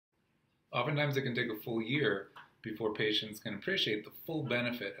Oftentimes it can take a full year before patients can appreciate the full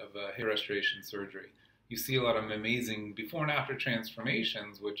benefit of a hair restoration surgery. You see a lot of amazing before and after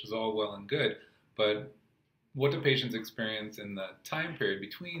transformations, which is all well and good, but what do patients experience in the time period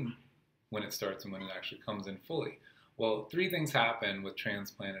between when it starts and when it actually comes in fully? Well, three things happen with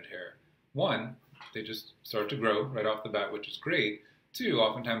transplanted hair. One, they just start to grow right off the bat, which is great. Two,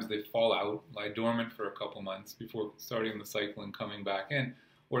 oftentimes they fall out, lie dormant for a couple months before starting the cycle and coming back in.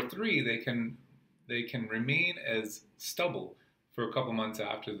 Or three, they can remain as stubble for a couple months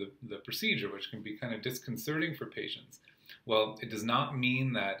after the procedure, which can be kind of disconcerting for patients. Well, it does not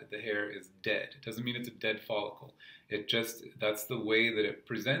mean that the hair is dead. It doesn't mean it's a dead follicle. That's the way that it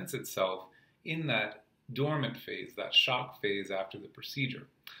presents itself in that dormant phase, that shock phase after the procedure.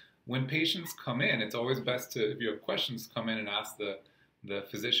 When patients come in, it's always best to, if you have questions, come in and ask the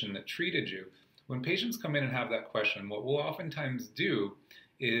physician that treated you. When patients come in and have that question, what we'll oftentimes do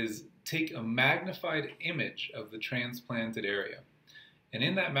is take a magnified image of the transplanted area. And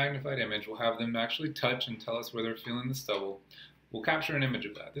in that magnified image, we'll have them actually touch and tell us where they're feeling the stubble. We'll capture an image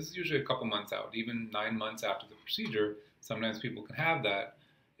of that. This is usually a couple months out, even 9 months after the procedure. Sometimes people can have that.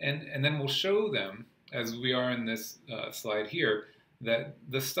 And then we'll show them, as we are in this slide here, that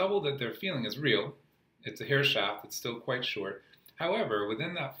the stubble that they're feeling is real. It's a hair shaft that's still quite short. However,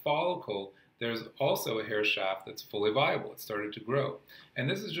 within that follicle, there's also a hair shaft that's fully viable. It started to grow. And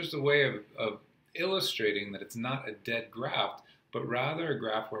this is just a way of illustrating that it's not a dead graft, but rather a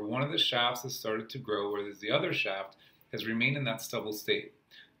graft where one of the shafts has started to grow, whereas the other shaft has remained in that stubble state.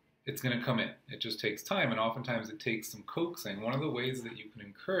 It's going to come in. It just takes time, and oftentimes it takes some coaxing. One of the ways that you can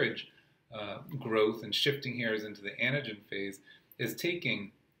encourage growth and shifting hairs into the anagen phase is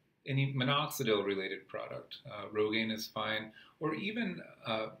taking any minoxidil-related product. Rogaine is fine, or even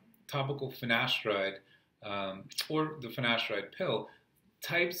topical finasteride or the finasteride pill,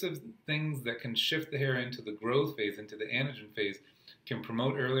 types of things that can shift the hair into the growth phase, into the anagen phase, can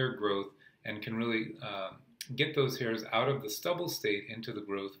promote earlier growth and can really get those hairs out of the stubble state into the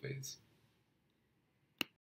growth phase.